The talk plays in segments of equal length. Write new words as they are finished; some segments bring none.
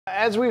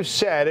As we've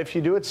said, if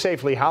you do it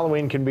safely,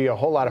 Halloween can be a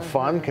whole lot of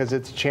fun because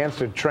it's a chance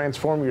to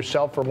transform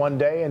yourself for one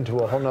day into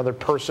a whole nother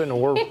person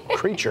or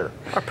creature.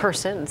 Or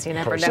persons, you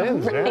never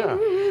Persons, know.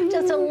 Yeah.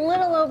 Just a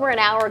little over an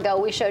hour ago,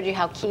 we showed you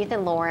how Keith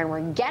and Lauren were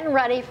getting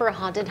ready for a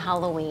haunted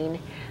Halloween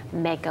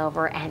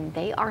makeover, and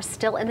they are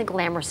still in the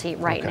glamour seat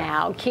right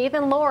now. Keith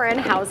and Lauren,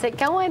 how's it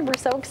going? We're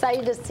so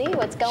excited to see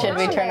what's going on.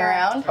 Should we turn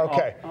around?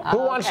 Okay. Who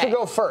wants to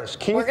go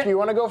first? Keith, do you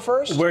want to go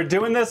first? We're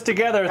doing this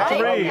together.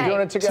 We're doing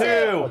it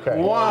together.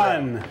 2,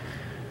 1.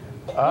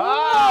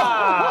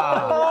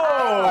 Ah!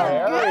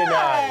 Very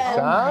nice,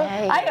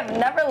 huh? I have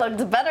never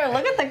looked better.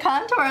 Look at the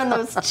contour on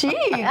those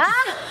cheeks.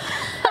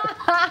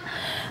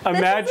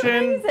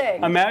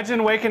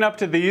 Imagine waking up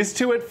to these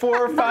two at 4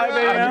 or 5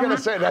 a.m. I was going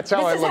to say, that's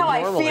how I look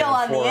normally.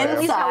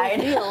 This is how I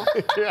feel on the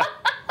inside. Yeah.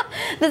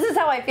 This is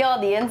how I feel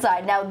on the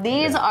inside. Now,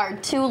 these are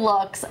 2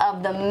 looks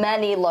of the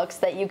many looks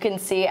that you can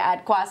see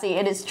at Quassy.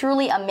 It is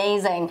truly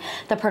amazing,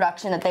 the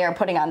production that they are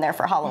putting on there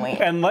for Halloween.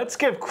 And let's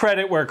give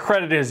credit where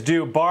credit is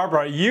due.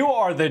 Barbara, you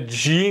are the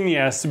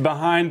genius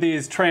behind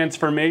these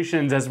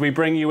transformations. As we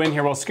bring you in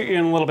here, we'll scoot you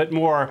in a little bit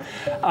more.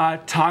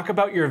 Talk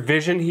about your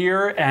vision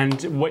here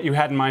and what you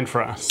had in mind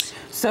for us.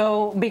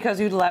 So, because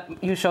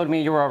you showed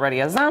me you were already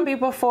a zombie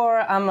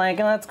before, I'm like,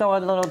 let's go a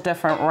little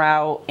different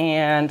route,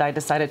 and I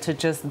decided to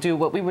just do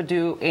what we would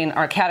do in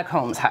our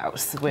catacombs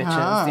house, which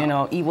is, you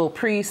know, evil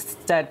priests,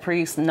 dead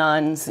priests,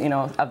 nuns, you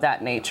know, of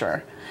that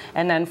nature.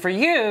 And then for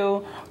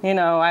you, you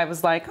know, I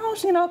was like, oh,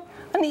 you know,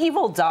 an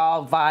evil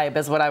doll vibe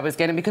is what I was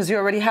getting because you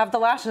already have the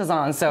lashes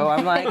on. So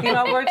I'm like, you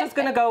know, we're just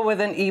going to go with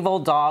an evil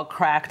doll,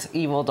 cracked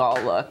evil doll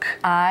look.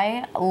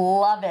 I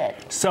love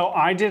it. So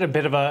I did a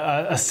bit of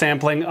a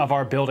sampling of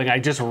our building. I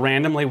just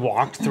randomly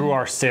walked through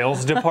our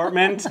sales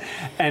department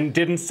and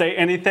didn't say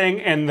anything.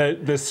 And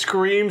the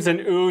screams and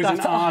oohs and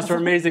ahs were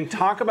amazing.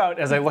 Talk about,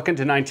 as I look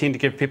into 19 to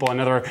give people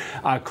another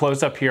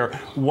close up here,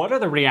 what are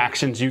the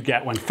reactions you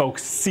get when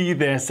folks see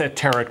this at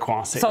Terra at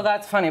Quassy? So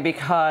that's funny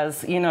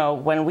because, you know,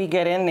 when we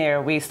get in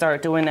there, we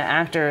start doing the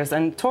actors,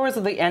 and towards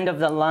the end of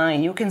the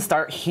line, you can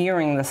start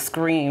hearing the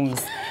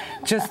screams.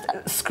 Just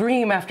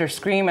scream after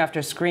scream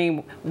after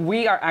scream.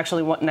 We are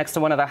actually next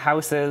to one of the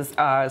houses,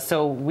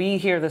 so we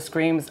hear the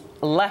screams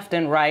left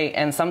and right,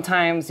 and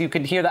sometimes you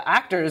could hear the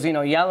actors, you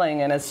know,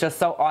 yelling, and it's just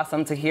so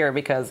awesome to hear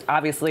because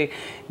obviously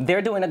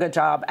they're doing a good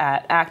job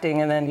at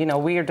acting, and then, you know,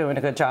 we are doing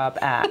a good job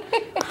at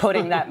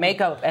putting that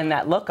makeup and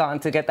that look on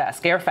to get that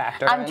scare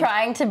factor. I'm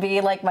trying to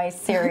be like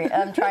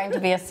I'm trying to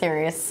be a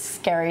serious,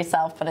 scary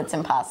self, but it's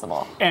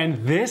impossible.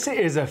 And this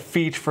is a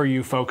feat for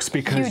you folks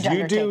because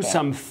you do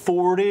some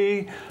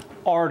 40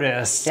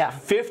 artists,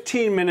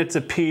 15 minutes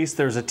apiece.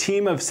 There's a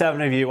team of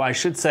 7 of you. I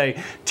should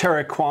say Terra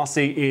at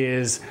Quassy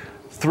is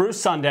through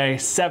Sunday,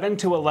 7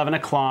 to 11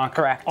 o'clock.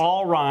 Correct.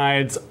 All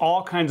rides,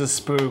 all kinds of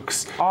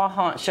spooks. All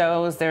haunt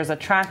shows, there's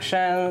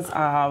attractions.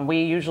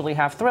 We usually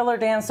have thriller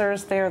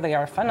dancers there. They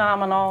are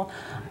phenomenal.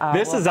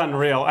 This is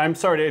unreal. I'm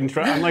sorry to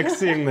interrupt. I'm like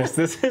seeing this.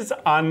 This is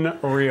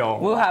unreal.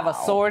 We'll have a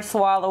sword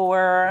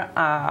swallower.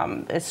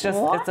 It's just,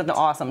 it's an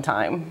awesome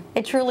time.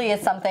 It truly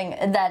is something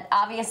that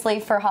obviously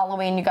for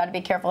Halloween, you got to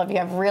be careful if you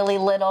have really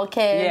little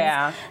kids.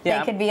 Yeah.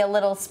 They could be a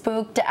little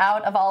spooked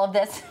out of all of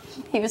this.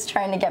 He was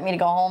trying to get me to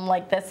go home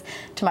like this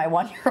to my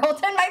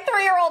 1-year-old and my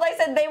 3-year-old. I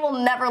said, they will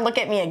never look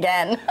at me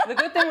again. The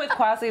good thing with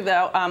Quassy,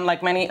 though,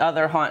 like many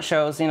other haunt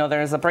shows, you know,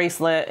 there's a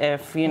bracelet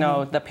if, you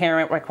know, the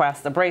parent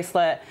requests a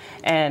bracelet,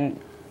 and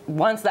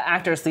once the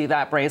actors see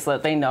that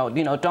bracelet, they know,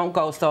 you know, don't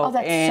go so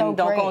don't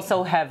go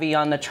so heavy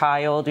on the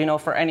child, you know,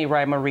 for any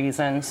rhyme or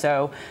reason.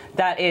 So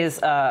that is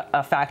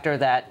a factor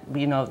that,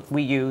 you know,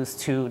 we use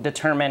to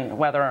determine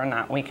whether or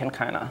not we can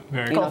kind of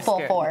go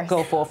full force.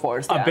 Go full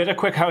force. A bit of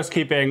quick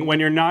housekeeping. When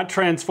you're not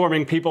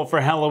transforming people for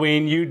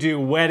Halloween, you do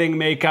wedding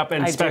makeup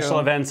and special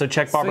events. So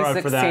check Barbara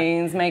out for that.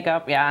 16's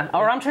makeup,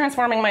 or I'm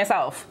transforming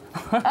myself.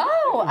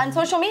 Oh, on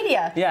social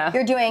media. Yeah.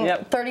 You're doing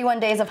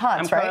 31 days of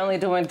haunts, right? I'm currently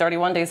doing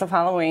 31 days of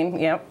Halloween.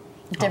 Yep.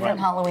 Different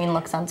Halloween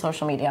looks on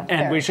social media.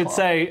 And we should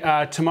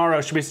say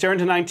tomorrow, should we stare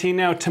into 19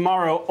 now?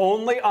 Tomorrow,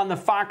 only on the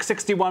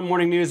FOX61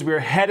 Morning News, we're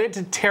headed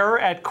to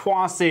Terra at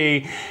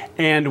Quassy,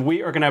 and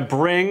we are going to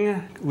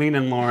bring, Lean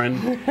and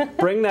Lauren,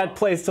 bring that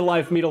place to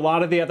life, meet a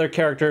lot of the other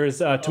characters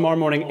tomorrow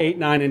morning, 8,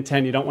 9, and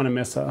 10. You don't want to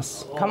miss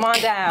us. Come on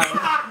down.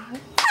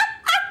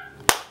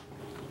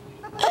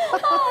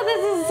 Oh,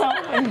 this is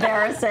so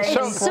embarrassing.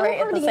 So great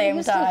at the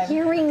same time.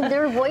 Hearing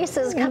their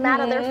voices come out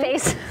of their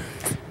faces.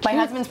 My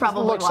husband's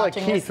probably looks like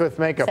Keith with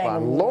makeup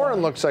on.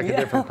 Lauren looks like a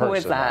different person.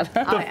 With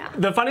that.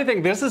 The funny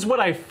thing, this is what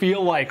I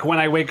feel like when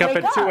I wake up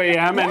at 2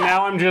 a.m. and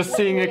now I'm just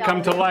seeing it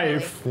come to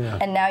life.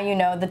 And now you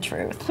know the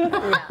truth.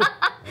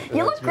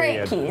 You look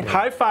great, Keith.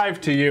 High five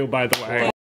to you, by the way.